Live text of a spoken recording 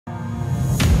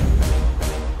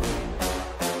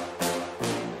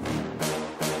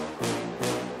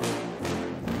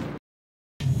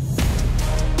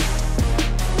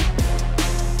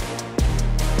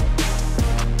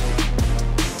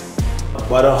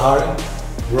Badr Hari,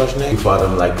 Rushneck. You fought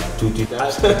him like 2-3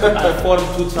 times? I fought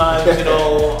him 2 times, you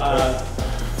know.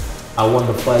 I won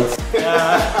the fights.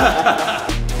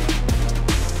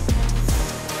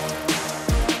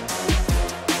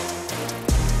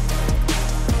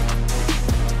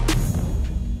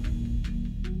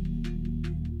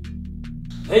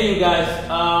 Hey you guys,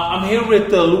 I'm here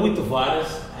with Louis Tavares,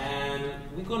 and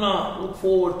we're gonna look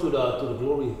forward to the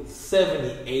Glory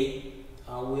 78.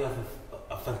 We have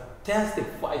a fantastic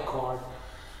fight card,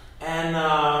 and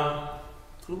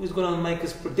Louis is gonna make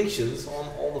his predictions on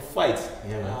all the fights.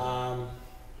 Yeah, man.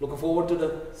 Looking forward to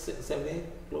the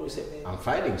 78, Glory 78. I'm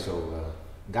fighting, so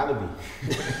gotta be.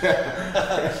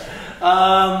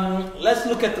 Let's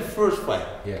look at the first fight.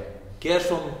 Yeah.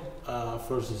 Gerson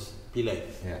versus Pillay.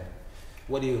 Yeah.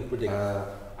 What do you predict?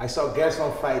 I saw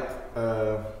Gerson fight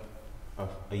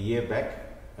a year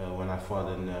back when I fought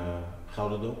in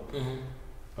Gelderdoom.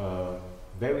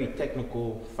 Very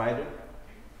technical fighter,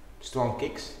 strong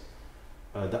kicks.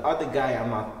 The other guy I'm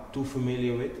not too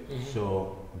familiar with,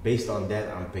 so based on that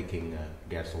I'm picking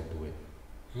Gerson to win.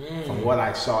 From what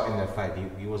I saw in that fight,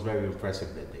 he was very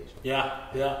impressive that day. So. Yeah.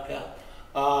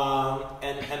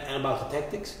 And about the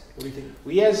tactics, what do you think?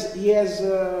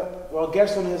 Well,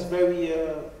 Gerson has very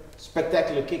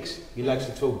spectacular kicks. He likes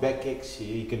to throw back kicks.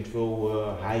 He can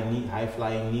throw high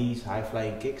flying knees, high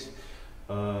flying kicks.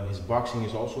 His boxing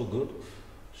is also good.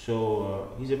 So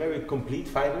he's a very complete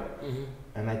fighter,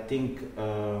 and I think,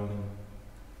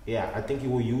 I think he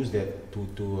will use that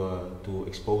to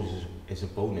expose his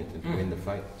opponent and to win the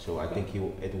fight. So I think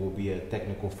it will be a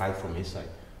technical fight from his side.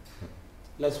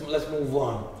 Let's move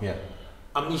on. Yeah.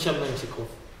 Amisha Menchikov.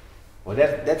 Well,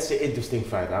 that's an interesting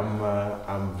fight.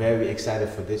 I'm very excited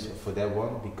for that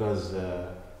one because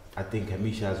I think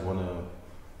Amisha is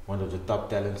one of the top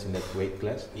talents in that weight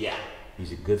class. Yeah.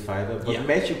 He's a good fighter, but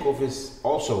Menchikov is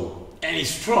also, and he's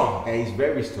strong. And he's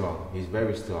very strong. He's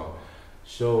very strong.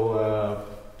 So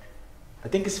I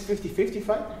think it's a 50-50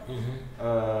 fight.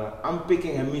 I'm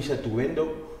picking Amisha to win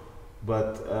though,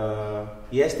 but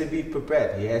he has to be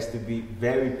prepared. He has to be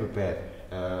very prepared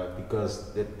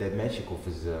because that Menchikov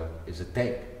is a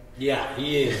tank. Yeah,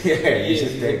 he is.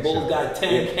 He's a bold guy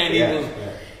tank, and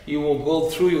he will go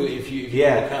through you if you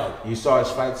look out. You saw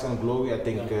his fights on Glory. I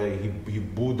think he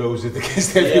bulldozed it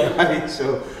against everybody.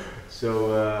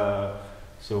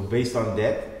 So based on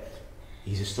that,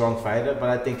 he's a strong fighter. But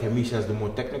I think Amisha is the more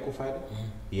technical fighter.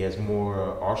 He has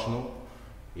more arsenal.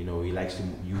 You know, he likes to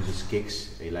use his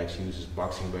kicks. He likes to use his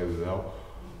boxing very well.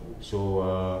 So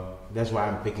that's why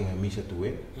I'm picking Amisha to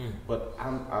win. But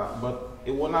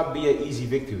it will not be an easy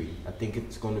victory. I think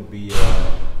it's going to be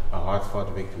a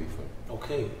hard-fought victory for him.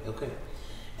 Okay.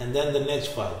 And then the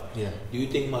next fight. Yeah. Do you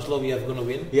think Masloviev is going to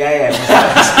win? Yeah.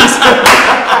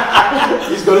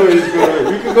 He's going to win.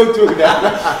 We can go through that.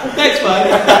 Next fight.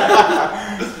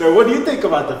 Now, what do you think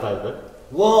about the fight, man?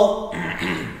 Well,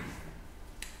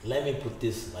 let me put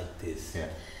this like this. Yeah.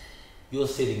 You're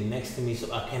sitting next to me,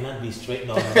 so I cannot be straight.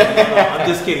 No. I'm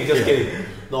just kidding.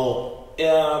 No.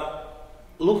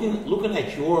 Looking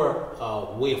at your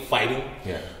way of fighting.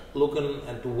 Yeah. Looking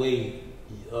at the way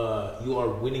you are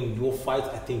winning your fights,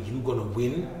 I think you're gonna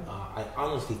win. I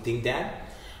honestly think that.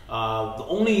 The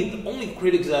only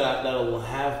critics that I will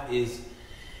have is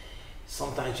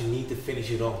sometimes you need to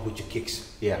finish it off with your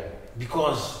kicks. Yeah.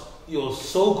 Because you're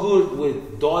so good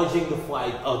with dodging the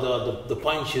fight, the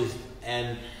punches,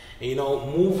 and you know,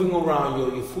 moving around.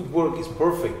 Your footwork is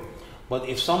perfect. But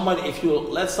if you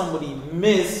let somebody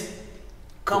miss,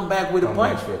 come back with a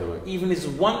punch, even if it's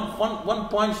one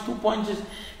punch, 2 punches,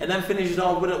 and then finish it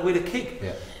off with a kick.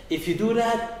 Yeah. If you do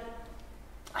that,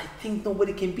 I think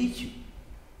nobody can beat you.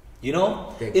 You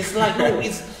know, it's like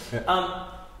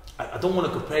I don't want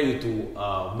to compare you to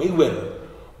Mayweather,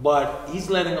 but he's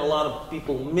letting a lot of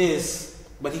people miss,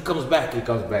 but he comes back. He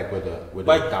comes back with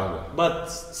a counter. But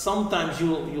sometimes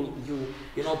you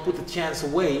put the chance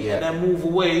away and then move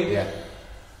away. Yeah.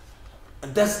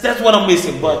 And that's what I'm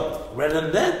missing. But rather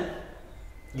than that,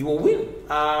 you will win.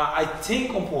 I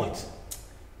think on points.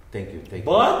 Thank you.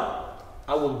 But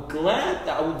I would be glad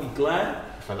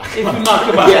if you knock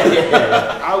him out.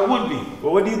 I would be.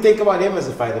 Well, what do you think about him as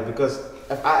a fighter? Because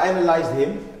if I analyzed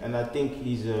him, and I think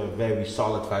he's a very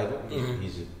solid fighter.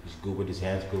 He's good with his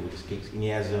hands, good with his kicks, and he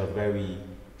has a very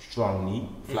strong knee,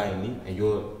 flying knee. And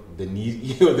you're the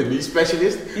knee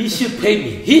specialist. He should pay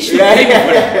me. He should pay me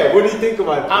for that. What do you think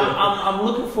about it? I'm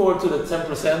looking forward to the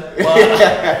 10%.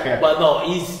 But no,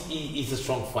 he's a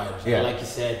strong fighter. Yeah. Like you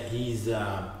said, he's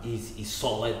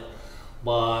solid,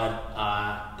 but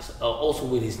also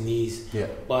with his knees. Yeah.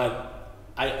 But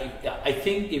I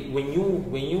think when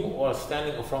you are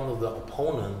standing in front of the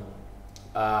opponent,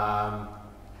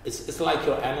 it's like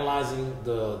you're analyzing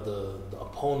the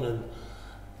opponent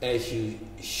as you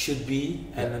should be,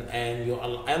 and you're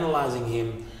analyzing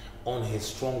him on his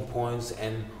strong points,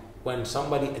 and when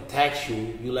somebody attacks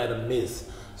you, you let him miss.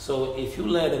 So if you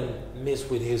let him miss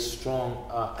with his strong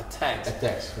attacks,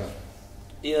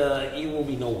 he will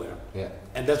be nowhere. Yeah.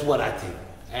 And that's what I think.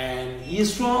 And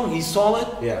he's strong, he's solid.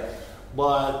 Yeah.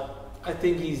 But I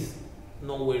think he's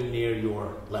nowhere near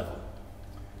your level.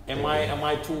 Am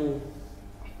I too?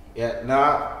 Yeah.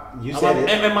 Nah. You said it.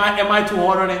 Am I too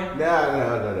hard on him?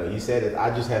 No. You said it. I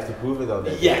just have to prove it on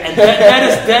that. Yeah, and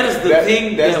that is the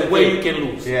thing where you can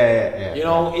lose. Yeah. You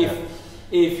know,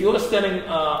 if you're standing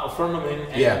in front of him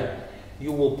and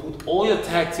you will put all your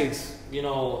tactics, you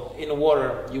know, in the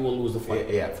water, you will lose the fight.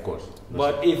 Yeah, of course.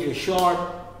 But if you're short,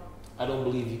 I don't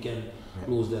believe you can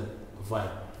lose that fight.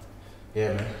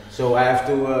 Yeah, man. So I have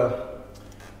to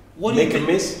make him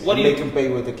miss and make him pay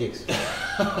with the kicks.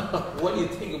 What do you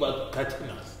think about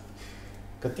Katinas?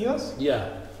 Katinas? Yeah,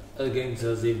 against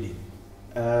Zevdin.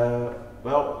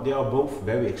 Well, they are both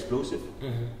very explosive.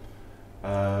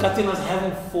 Katinas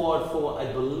haven't fought for,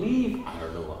 I believe, I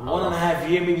don't know, 1.5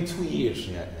 years, maybe 2 years.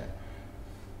 Yeah.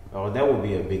 Oh, that would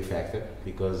be a big factor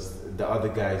because the other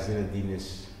guy, Zinedine,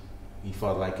 he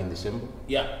fought like in December.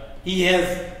 Yeah, he has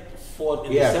fought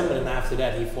in December, and after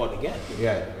that he fought again.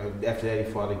 Yeah, after that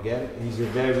he fought again. He's a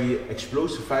very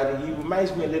explosive fighter. He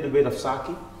reminds me a little bit of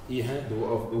Saki. Yeah. The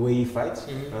way he fights.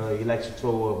 He likes to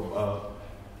throw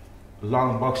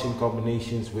long boxing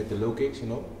combinations with the low kicks, you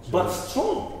know. So but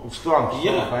strong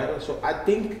fighter. So I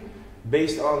think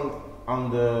based on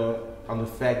the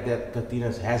fact that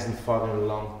Katinas hasn't fought in a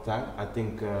long time, I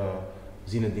think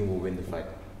Zinedine will win the fight.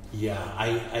 Yeah,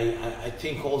 I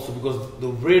think also because the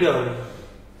rhythm.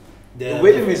 The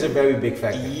rhythm is a very big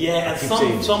factor. Yeah,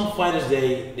 and some fighters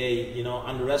they you know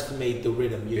underestimate the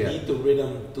rhythm. You need the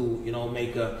rhythm to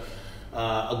make a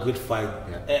good fight,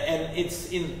 and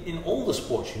it's in all the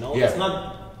sports. You know, it's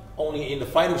not only in the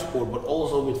fighting sport, but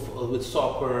also with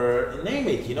soccer, name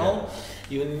it. You know,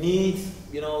 you need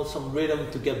some rhythm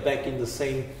to get back in the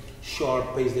same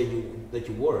sharp pace that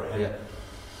you were. And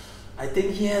I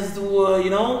think he has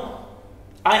to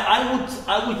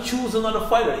I would choose another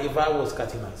fighter if I was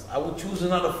Katinas. I would choose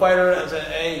another fighter and say,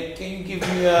 hey, can you give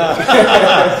me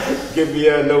give me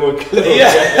a lower close?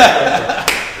 Yeah.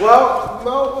 Well,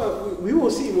 no, we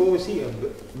will see. We will see.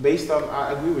 Based on,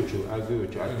 I agree with you. I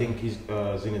think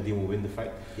Zinedine will win the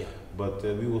fight. Yeah. But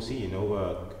we will see.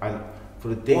 For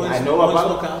the thing I know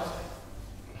about,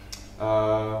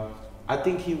 I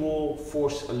think he will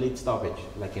force a late stoppage,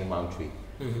 like in round 3.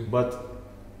 But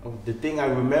the thing I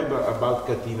remember about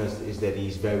Katinas is that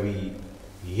he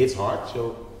hits hard,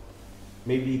 so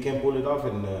maybe he can pull it off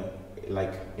in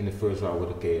the first round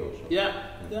with a KO. So. Yeah.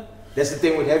 That's the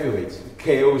thing with heavyweights.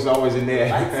 KO is always in there.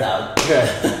 Lights out.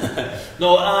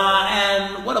 No,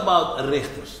 and what about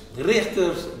Richters?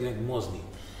 Richters, Mosny.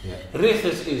 Yeah.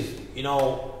 Richters is,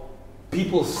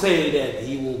 people say that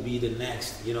he will be the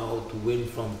next, to win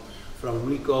from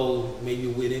Rico, maybe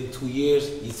within 2 years.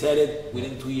 He said it,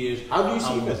 within 2 years. How do you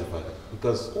see him as a fighter?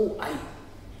 Because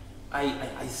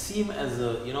I see him as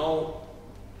a,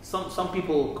 some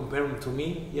people compare him to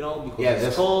me, because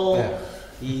he's tall,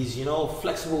 he's,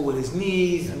 flexible with his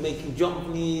knees, making jump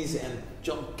knees and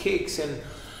jump kicks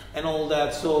and all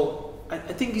that. So I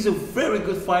think he's a very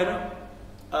good fighter.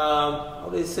 How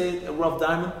do they say it? A rough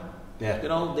diamond. Yeah.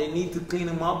 They need to clean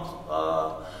him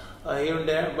up here and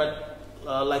there, but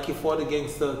like he fought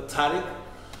against Tariq,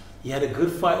 he had a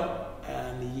good fight,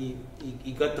 and he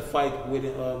got the fight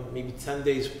within maybe 10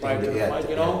 days prior to the fight,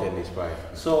 10 days prior.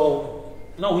 So,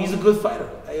 no, he's a good fighter,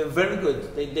 very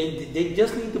good. They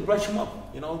just need to brush him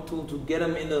up, to get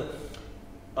him in the,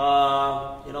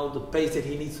 the pace that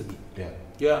he needs to be. Yeah.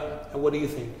 Yeah, and what do you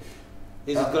think?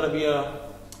 Is it going to be a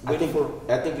win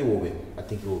I think he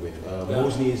will win.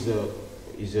 Mosny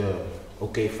is a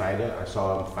okay fighter. I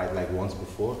saw him fight like once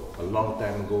before, a long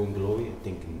time ago in Glory. I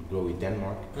think in Glory,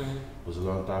 Denmark. It was a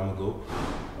long time ago.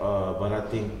 But I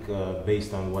think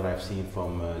based on what I've seen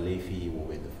from Levi, he will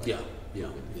win the fight.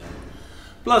 Yeah.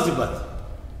 Plazibat.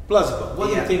 What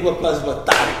do you think about Plazibat?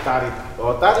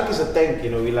 Tariq is a tank. He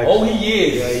likes. Oh, he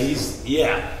is. Yeah, he's.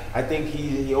 Yeah. I think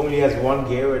he only has one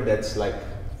gear that's like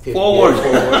forward.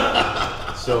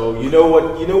 So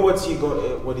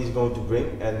what he's going to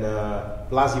bring, and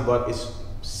Plazibat is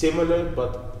similar,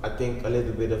 but I think a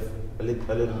little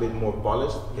bit more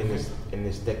polished in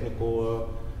his technical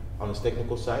on his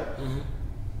technical side.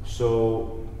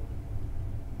 So,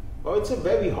 it's a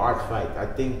very hard fight. I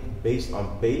think based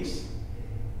on pace,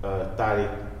 Tariq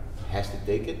has to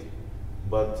take it,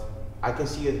 but I can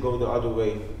see it go the other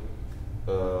way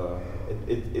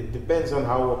it depends on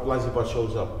how Plazibat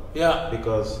shows up. Yeah.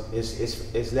 Because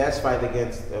his last fight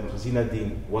against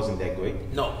Zinedine wasn't that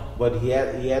great. No. But he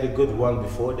had a good one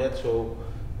before that, so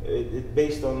it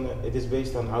is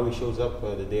based on how he shows up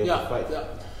the day of the fight. Yeah.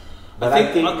 But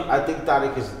I think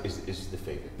Tarek is the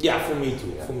favorite. Yeah, for me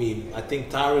too. Yeah. For me, I think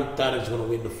Tarek's gonna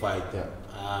win the fight. Yeah.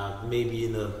 Maybe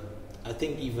in I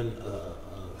think even a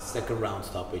second round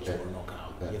stoppage or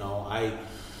knockout. Yeah. You know,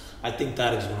 I think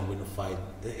Tarek's gonna win the fight.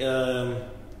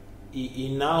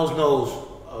 He now knows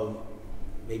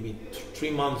maybe 3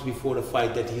 months before the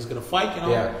fight that he's gonna fight. You know.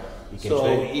 Yeah.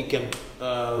 He can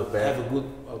have a good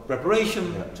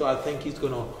preparation. Yeah. So I think he's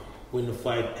gonna win the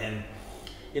fight. And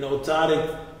you know,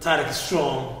 Tarek is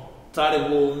strong. Tarek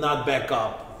will not back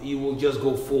up. He will just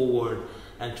go forward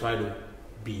and try to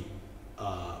beat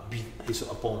his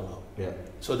opponent up. Yeah.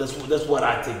 So that's what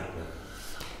I think. Yeah.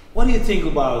 What do you think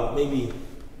about maybe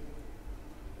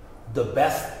the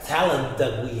best talent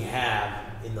that we have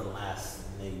in the last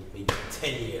maybe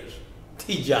 10 years?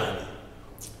 Tijani.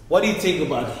 What do you think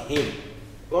about him?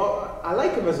 Well, I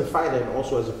like him as a fighter and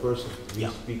also as a person. We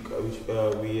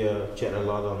chat a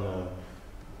lot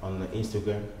on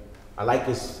Instagram. I like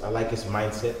his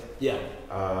mindset. Yeah.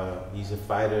 He's a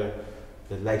fighter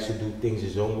that likes to do things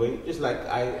his own way. Just like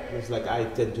I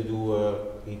tend to do.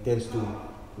 He tends to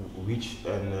reach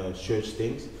and search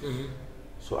things. Mm-hmm.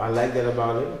 So I like that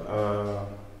about him.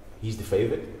 He's the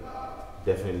favorite.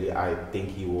 Definitely, I think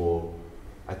he will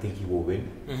win.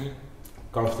 Mm-hmm.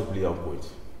 Comfortably on points.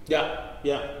 Yeah.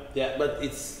 But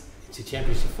it's a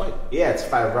championship fight. Yeah, it's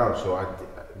 5 rounds, so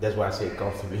that's why I say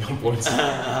comfortably on points.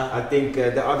 I think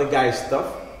the other guy is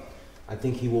tough. I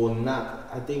think he will not.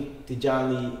 I think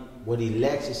Tijani, what he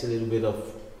lacks is a little bit of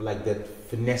like that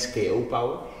finesse KO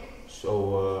power.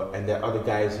 So and the other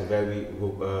guy is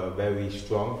very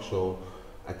strong. So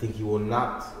I think he will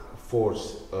not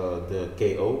force the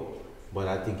KO. But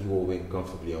I think he will win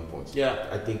comfortably on points. Yeah.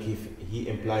 I think if he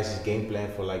implies his game plan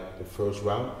for like the first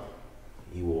round,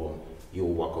 he will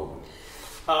walk over.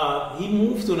 He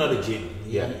moved to another gym.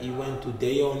 He went to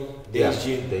Day's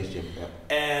gym. Day's gym. Yeah.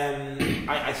 And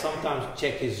I sometimes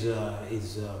check his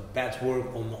batch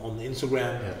work on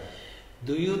Instagram. Yeah.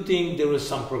 Do you think there is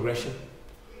some progression?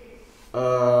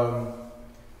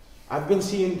 I've been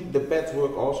seeing the batch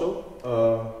work also.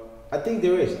 I think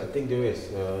there is.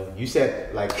 You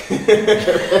said like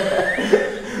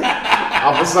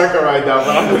I'm a sucker right now,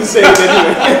 but I'm gonna say it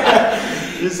anyway.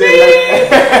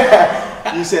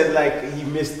 You said like he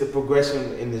missed the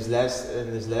progression in his last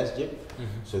gym,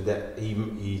 so that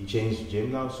he changed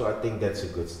gym now. So I think that's a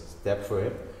good step for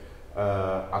him.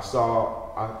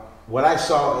 What I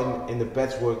saw in the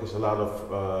patchwork is a lot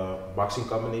of boxing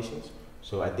combinations.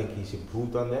 So I think he's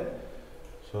improved on that.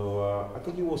 So I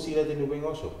think you will see that in the ring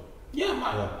also. Yeah,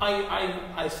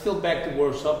 I still back the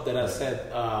words up that I said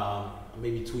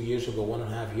maybe 2 years ago,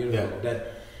 1.5 years ago,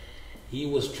 that he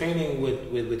was training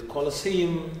with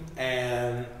Coliseum,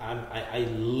 and I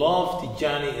love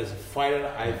Tijani as a fighter.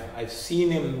 I've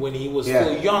seen him when he was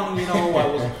still young, you know. I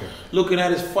was looking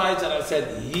at his fights and I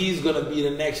said he's gonna be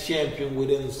the next champion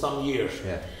within some years.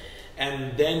 Yeah.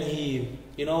 And then he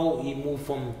moved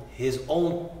from his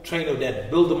own trainer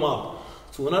that built him up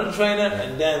to another trainer,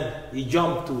 and then he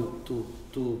jumped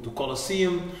to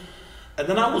Coliseum. And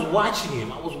then I was watching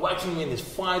him in his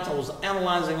fights. I was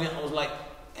analyzing it. I was like,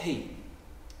 hey,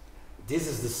 this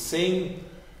is the same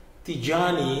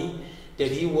Tijani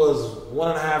that he was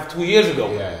 1.5, 2 years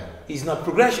ago. Yeah. He's not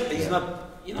progression. He's not,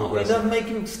 he doesn't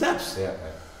make steps. Yeah.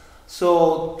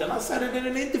 So then I started in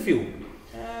an interview.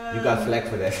 You got flack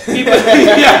for that.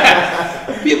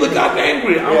 People got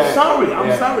angry. I'm sorry.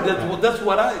 That's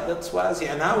what I see.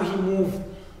 And now he moved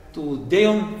to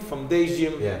from Day's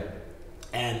gym. Yeah.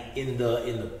 And in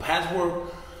the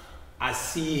patchwork, I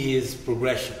see his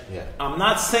progression. Yeah. I'm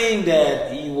not saying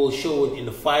that he will show it in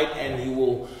the fight and he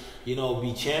will,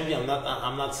 be champion.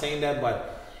 I'm not saying that,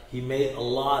 but he made a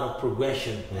lot of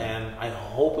progression, and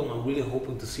I'm really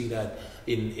hoping to see that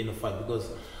in the fight,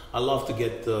 because I love to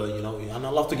get, and I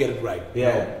love to get it right.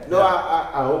 Yeah. No,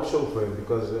 I hope so for him,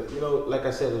 because like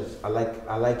I said, I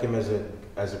like him as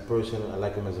a person. I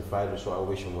like him as a fighter, so I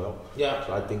wish him well. Yeah.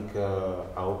 So I think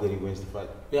I hope that he wins the fight.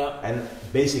 Yeah. And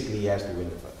basically, he has to win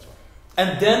the fight. So.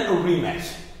 And then a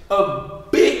rematch, a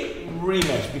big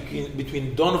rematch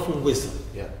between Donovan Wisdom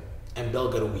and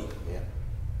Belgaroui. Yeah.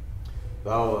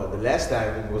 Well, the last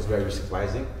time it was very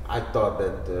surprising. I thought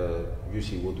that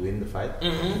Yusi would win the fight.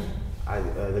 Mm-hmm.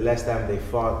 The last time they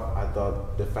fought, I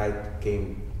thought the fight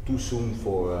came too soon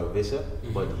for Visser,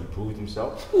 but he proved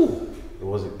himself. Ooh. It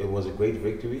was a great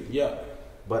victory. Yeah.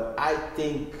 But I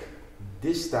think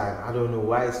This time, I don't know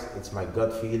why. It's my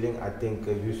gut feeling. I think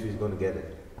Yusri is going to get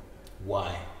it.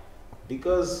 Why?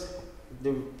 Because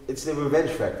it's the revenge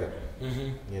factor.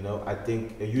 Mm-hmm. You know, I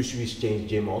think Yusri's changed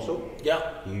gym also. Yeah.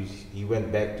 He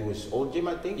went back to his old gym,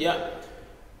 I think. Yeah.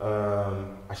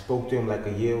 I spoke to him like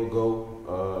a year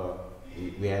ago.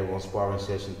 We had one sparring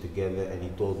session together, and he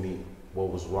told me what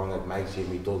was wrong at my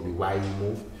gym. He told me why he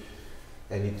moved,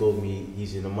 and he told me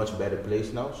he's in a much better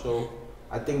place now. So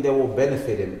I think that will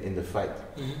benefit him in the fight.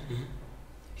 Mm-hmm.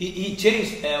 He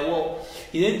changed. Well,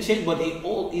 he didn't change, but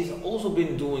he's also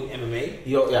been doing MMA.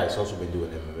 Yeah, he's also been doing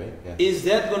MMA. Yeah. Is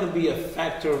that going to be a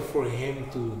factor for him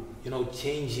to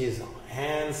change his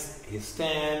hands, his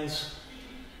stance?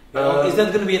 Is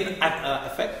that going to be an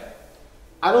effect?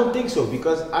 I don't think so,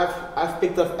 because I've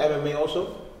picked up MMA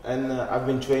also, and I've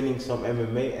been training some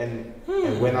MMA,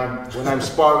 and when I'm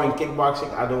sparring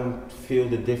kickboxing, I don't feel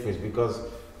the difference because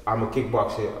I'm a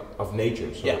kickboxer of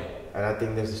nature. So, and I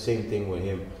think that's the same thing with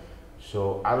him.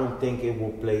 So I don't think it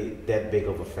will play that big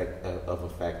of a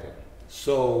factor.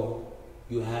 So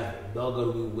you have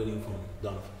Belgrade winning from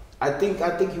Donovan. I think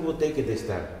he will take it this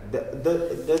time. That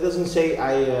doesn't say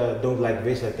I don't like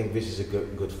Vish. I think Vish is a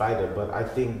good fighter, but I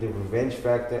think the revenge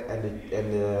factor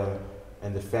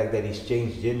and the fact that he's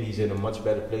changed gym, he's in a much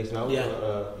better place now. Yeah.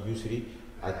 Usually,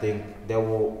 I think that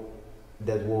will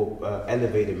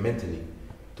elevate him mentally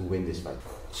to win this fight.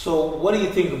 So what do you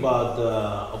think about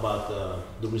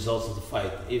the results of the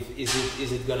fight?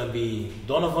 Is it gonna be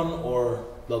Donovan or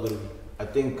Belgrade? I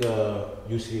think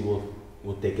Usyk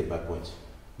will take it by points.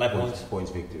 By points?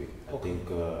 Points victory. Okay. I think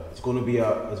it's gonna be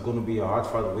a hard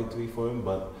fought victory for him,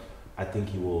 but I think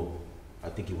he will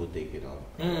take it on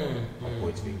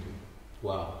points victory.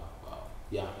 Wow.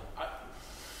 Yeah.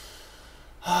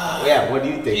 Yeah. What do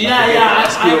you think? Yeah.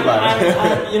 Ask you about it.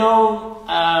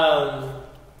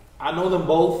 I know them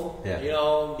both. Yeah.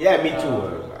 Yeah, me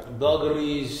too.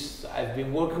 Belgary's, I've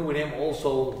been working with him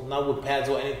also, not with pads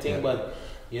or anything, but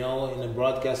in the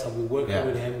broadcast I've been working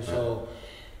with him, so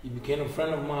he became a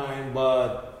friend of mine.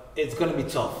 But it's gonna be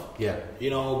tough. Yeah.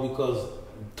 Because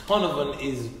Donovan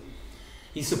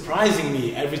he's surprising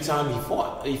me every time he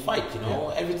fights.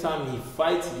 Every time he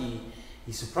fights,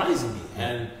 he's surprising me,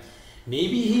 and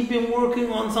maybe he's been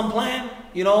working on some plan.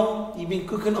 He's been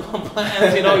cooking up on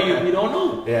plans. You don't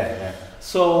know. Yeah.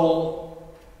 So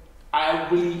I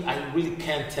really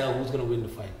can't tell who's gonna win the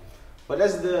fight. But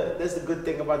that's the good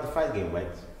thing about the fight game, right?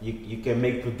 You can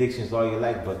make predictions all you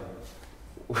like, but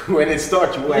when it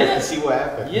starts, you have to see what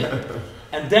happens. Yeah.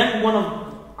 And then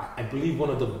I believe one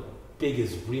of the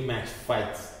biggest rematch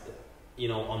fights,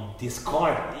 on this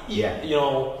card. Yeah.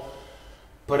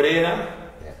 Pereira.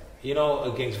 Yeah.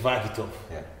 Against Vakitov.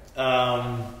 Yeah.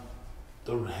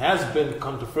 There has been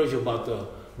controversy about the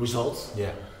results.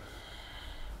 Yeah.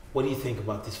 What do you think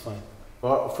about this fight?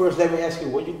 Well, first let me ask you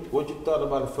what you thought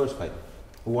about the first fight.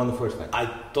 Who won the first fight? I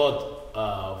thought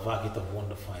Vakitov won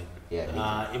the fight. Yeah.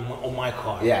 On my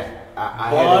card. Yeah.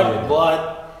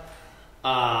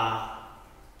 But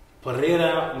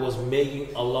Pereira was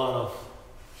making a lot of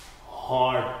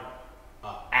hard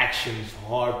actions,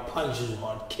 hard punches,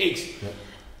 hard kicks. Yeah.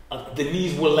 The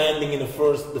knees were landing in the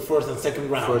first and second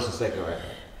round. First and second round.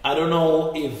 I don't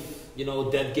know if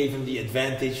that gave him the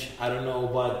advantage. I don't know,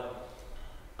 but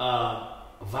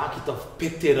Vakitov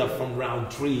picked it up from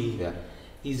round 3. Yeah.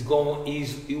 He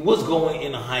was going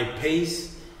in a high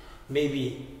pace,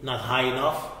 maybe not high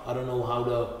enough. I don't know how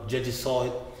the judges saw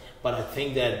it, but I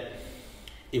think that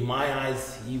in my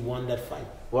eyes he won that fight.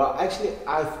 Well, actually,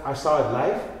 I saw it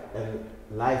live, and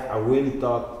live I really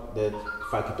thought that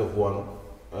Vakitov won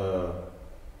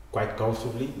quite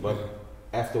comfortably, but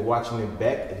after watching it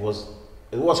back, it was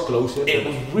closer. It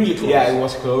was really close. Yeah, it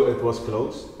was close. It was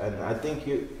close, and I think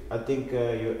your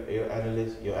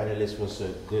analyst was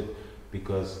good,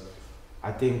 because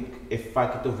I think if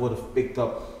Vakitov would have picked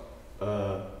up,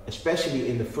 especially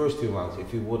in the first 2 rounds,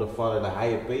 if he would have fought at a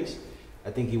higher pace,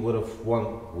 I think he would have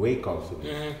won way comfortably.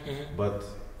 Mm-hmm. But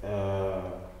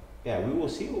we will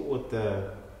see what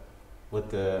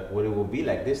it will be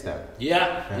like this time.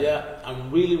 Yeah.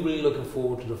 I'm really looking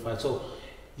forward to the fight. So,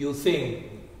 you think?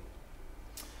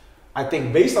 I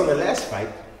think based on the last fight,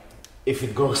 if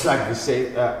it goes like the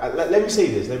same, let me say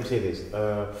this.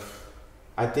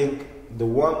 I think the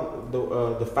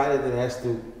fighter that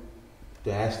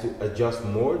has to adjust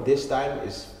more this time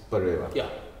is Pereira. Yeah.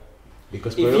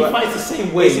 Because if Pereira, he fights the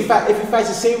same way, if he fights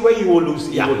the same way, he will lose.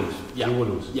 Yeah. He will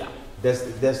lose. Yeah. That's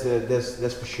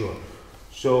for sure.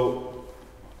 So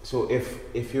So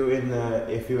if you're in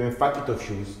Fakitov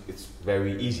shoes, it's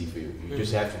very easy for you. You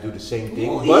just have to do the same thing.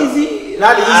 But easy?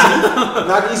 Not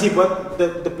easy. But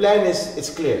the plan is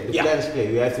clear. The plan is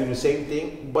clear. You have to do the same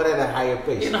thing, but at a higher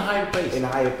pace. In a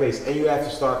higher pace, and you have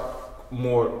to start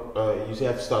more. You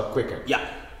have to start quicker.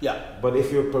 Yeah. But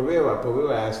if you're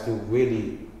Pereira has to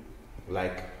really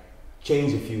like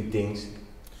change a few things.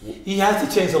 He has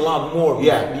to change a lot more.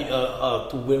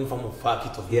 To win from a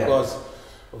Fakitov because.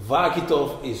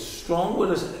 Vakitov is strong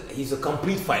with us. He's a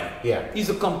complete fighter. Yeah. He's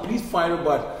a complete fighter,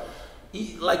 but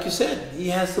he, like you said, he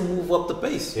has to move up the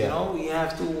pace. Yeah. You know, he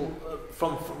has to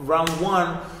from round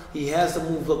one. He has to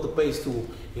move up the pace to,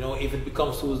 you know, if it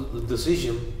becomes to a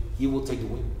decision, he will take the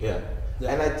win. Yeah.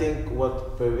 And I think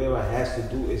what Pereira has to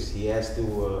do is he has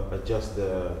to adjust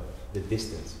the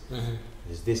distance. Mm-hmm.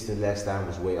 His distance last time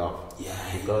was way off. Yeah,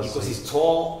 because he's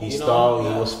tall. He's tall.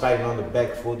 He was fighting on the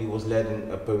back foot. He was letting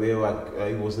Pereira.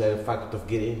 He was letting Fakitov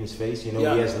get in his face. You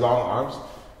know, he has long arms,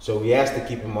 so he has to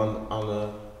keep him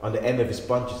on the end of his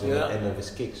punches and the end of his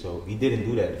kicks. So he didn't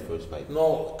do that in the first fight.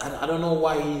 No, I don't know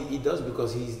why he does,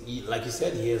 because he like you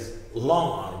said, he has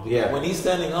long arms. Yeah. When he's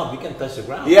standing up, he can touch the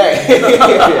ground. Yeah.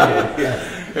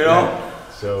 You know.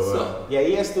 So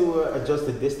he has to adjust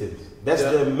the distance. That's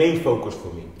the main focus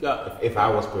for me. Yeah. If I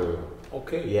was Pereira.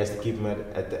 Okay. He has to keep him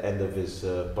at the end of his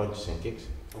punches and kicks.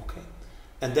 Okay.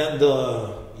 And then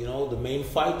the main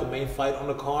fight on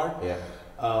the card. Yeah.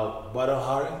 Butter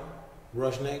Hari,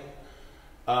 Rushneck.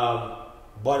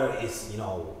 Butter is,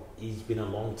 he's been a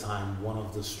long time one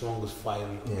of the strongest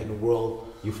fighters in the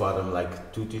world. You fought him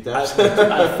like two times?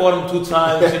 I fought him 2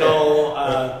 times,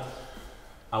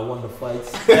 I won the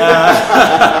fights.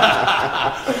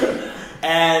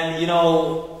 And,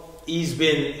 he's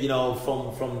been,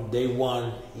 from day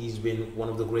one, he's been one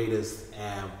of the greatest.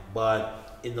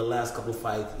 But in the last couple of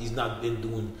fights, he's not been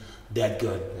doing that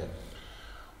good. Yeah.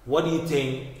 What do you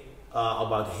think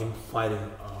about him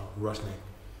fighting Rushneck?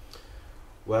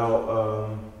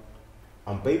 Well,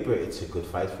 on paper, it's a good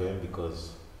fight for him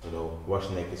because,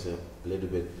 Rushneck is a little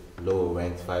bit lower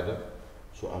ranked fighter.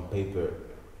 So on paper,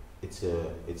 it's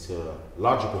a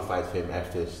logical fight for him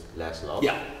after his last loss.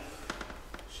 Yeah.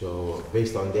 So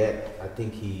based on that, I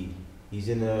think he's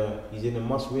in a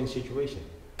must-win situation.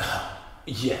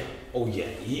 Yeah. Oh yeah.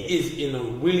 He is in a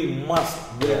really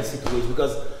must-win situation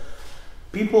because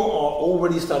people are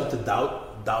already starting to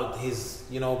doubt his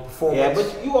performance. Yeah,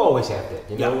 but you always have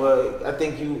that. I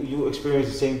think you experience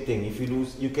the same thing. If you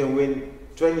lose, you can win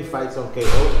 20 fights on KO.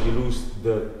 You lose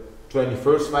the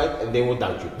 21st fight, and they will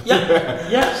doubt you.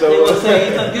 Yeah. So they will say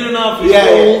he's not good enough. He's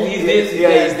old. He's this. He's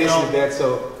that. He's this and that.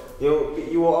 So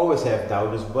you will always have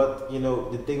doubters. But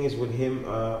the thing is with him,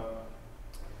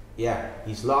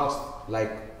 he's lost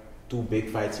like 2 big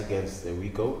fights against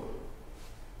Rico.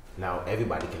 Now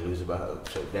everybody can lose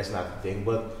so that's not the thing.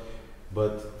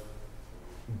 But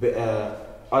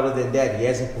other than that, he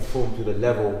hasn't performed to the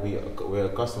level we're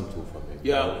accustomed to from him.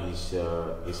 Yeah,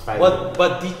 he's fighting.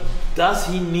 But does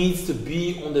he needs to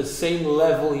be on the same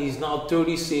level? He's now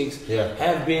 36. Yeah.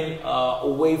 Have been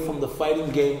away from the fighting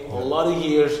game a lot of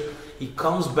years. He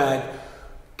comes back.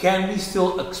 Can we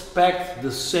still expect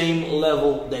the same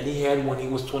level that he had when he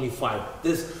was 25?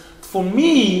 For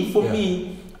me,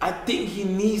 I think he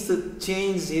needs to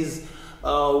change his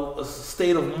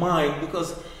state of mind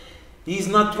because he's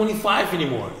not 25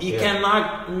 anymore. He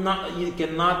cannot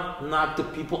knock the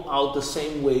people out the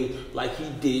same way like he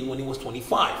did when he was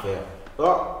 25. Yeah.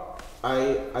 Well,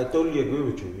 I totally agree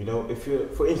with you. If you,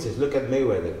 for instance, look at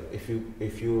Mayweather. If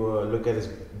you look at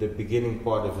the beginning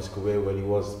part of his career when he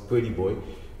was pretty boy,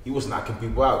 he was knocking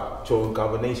people out, throwing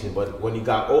combinations. But when he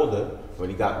got older, when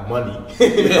he got money,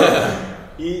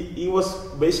 he was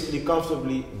basically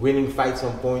comfortably winning fights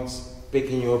on points,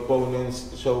 picking your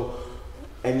opponents. So,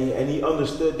 and he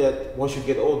understood that once you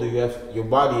get older, your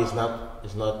body is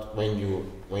not when you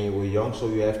were young. So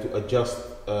you have to adjust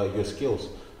your skills.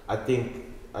 I think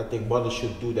Butter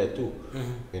should do that too.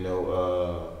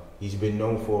 Mm-hmm. He's been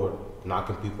known for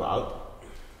knocking people out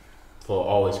for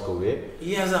all his career.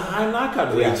 He has a high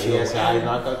knockout ratio. Yeah, he has a high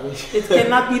knockout ratio. It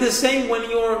cannot be the same when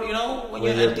you're, when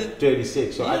you're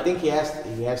 36. So I think he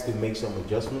has to make some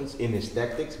adjustments in his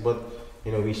tactics. But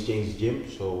he's changed gym,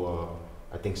 so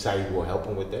I think Saeed will help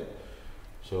him with that.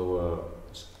 So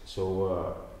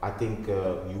I think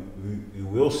you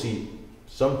will see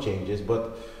some changes,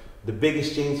 but the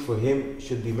biggest change for him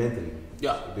should be mentally.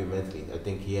 Yeah. Should be mentally. I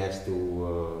think he has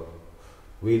to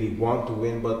really want to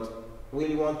win, but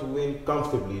really want to win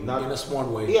comfortably, not in a smart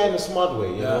way. Yeah, in a smart way.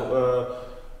 You know,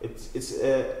 it's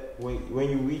when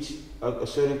you reach a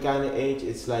certain kind of age,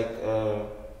 it's like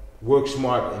work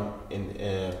smart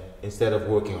instead of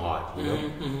working hard, you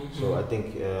know. So I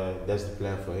think that's the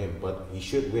plan for him. But he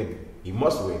should win. He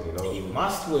must win, you know. He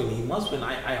must win. He must win.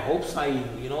 I hope Saeed,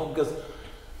 you know, because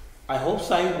I hope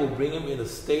Saeed will bring him in a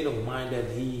state of mind that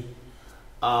he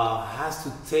has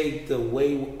to take the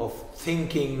way of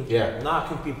thinking,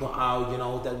 knocking people out, you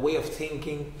know, that way of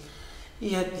thinking.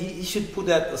 He should put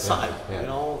that aside, you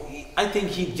know. I think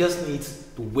he just needs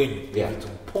to win. Maybe to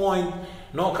a point,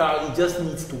 knockout. He just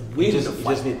needs to win the fight. He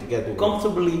just needs to get the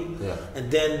comfortably, and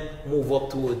then move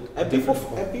up to it. And people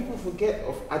forget.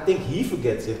 I think he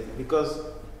forgets it because,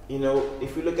 you know,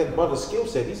 if you look at Butter's skill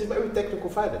set, he's a very technical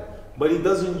fighter. But he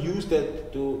doesn't use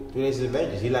that to his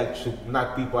advantage. He likes to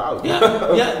knock people out.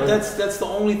 That's the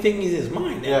only thing in his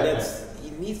mind. And he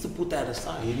needs to put that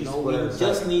aside. You know, we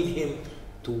just need him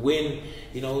to win.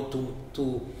 You know,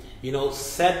 to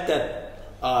set that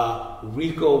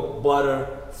Rico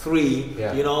Butter 3.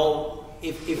 You know,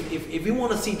 if you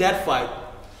want to see that fight,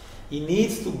 he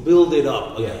needs to build it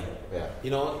up again.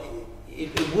 You know,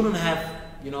 it wouldn't have,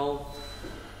 you know,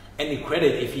 any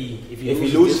credit if he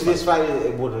loses this fight.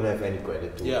 It wouldn't have any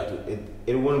credit to it.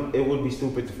 It would be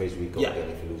stupid to face Rico again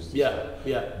if he loses this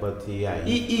fight. But he had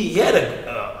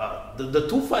the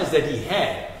two fights that he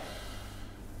had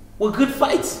were good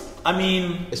fights. I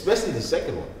mean, especially the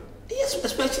second one. Yes,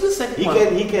 especially the second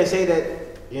one. He can say that,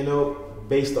 you know,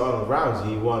 based on rounds,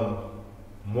 he won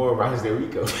more rounds than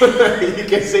Rico. You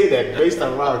can say that based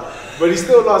on rounds, but he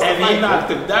still lost the fight. And he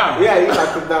knocked him down. Yeah, he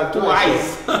knocked him down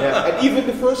twice. And even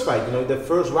the first fight, you know, the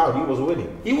first round, he was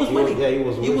winning. He was winning.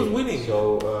 He was winning.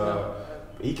 So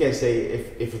he can say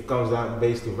if it comes down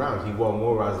based to rounds, he won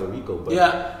more rounds than Rico. But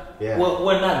well,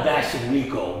 we're not bashing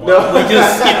Rico. No, we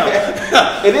just, you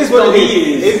know, it is what it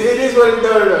is. It is what it.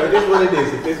 No. It is what it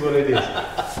is. It is what it is.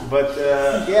 But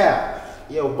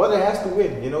Butter has to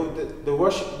win. You know,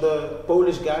 the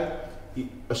Polish guy,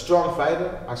 a strong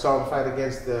fighter. I saw him fight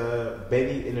against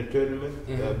Benny in a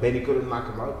tournament. Benny couldn't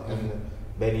knock him out, and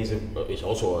Benny is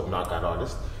also a knockout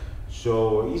artist.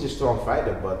 So he's a strong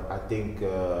fighter, but I think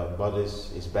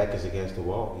his back is against the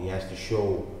wall. He has to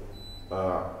show,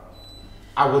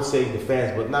 I would say the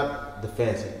fans, but not the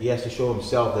fans. He has to show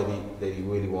himself that he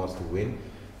really wants to win,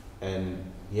 and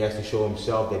he has to show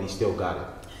himself that he still got it.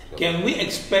 Can we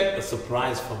expect a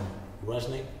surprise from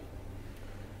Rusnik?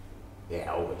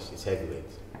 Yeah, always. It's heavyweight.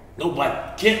 No,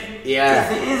 but is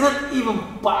it even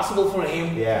possible for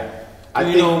him?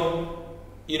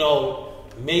 You know,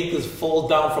 make us fall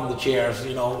down from the chairs.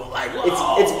 You know, like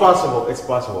it's possible. It's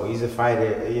possible. He's a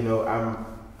fighter. You know,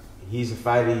 he's a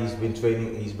fighter. He's been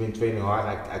training hard.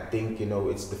 I think, you know,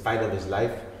 it's the fight of his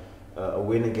life. A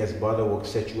win against Butter will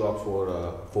set you up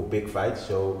for big fights.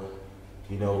 So,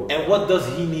 you know. And what does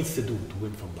he needs to do to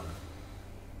win from Butter?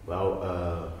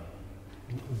 Well,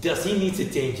 does he need to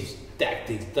change his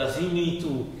tactics? Does he need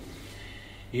to,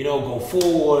 you know, go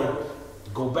forward,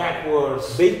 go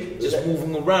backwards, just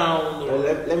moving around?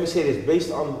 Let me say this: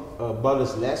 based on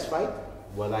Butter's last fight,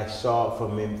 what I saw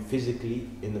from him physically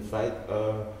in the fight,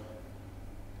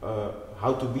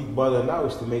 how to beat Butter now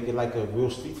is to make it like a real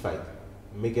street fight.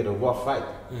 Make it a rough fight,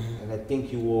 and I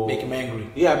think you will make him angry.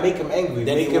 Yeah, make him angry.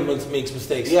 Then he makes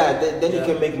mistakes. Yeah, then he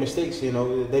can make mistakes. You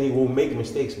know, then he will make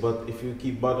mistakes. But if you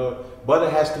keep Butter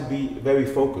has to be very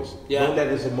focused. Yeah. Don't let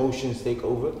his emotions take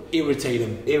over. Irritate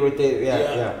him.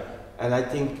 Yeah. And I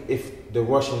think if the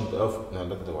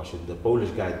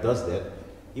Polish guy does that,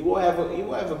 he will have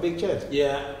a big chance.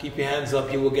 Yeah, keep your hands up.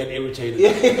 You will get irritated.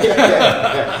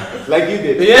 Yeah. Like you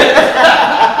did. Yeah.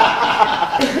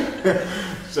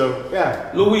 So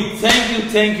yeah, Louis,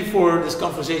 thank you for this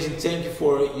conversation. Thank you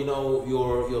for, you know,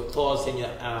 your thoughts and your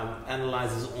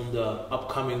analysis on the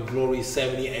upcoming Glory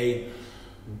 78.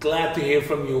 Glad to hear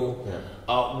from you.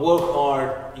 Yeah. Work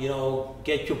hard. You know,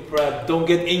 get your prep. Don't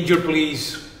get injured,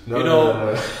 please.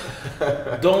 No.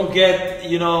 Don't get,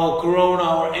 you know,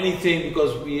 corona or anything,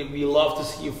 because we love to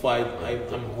see you fight.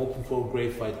 I'm hoping for a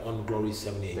great fight on Glory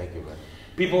 78. Thank you, man.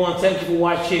 People, thank you for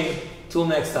watching. Till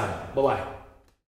next time. Bye bye.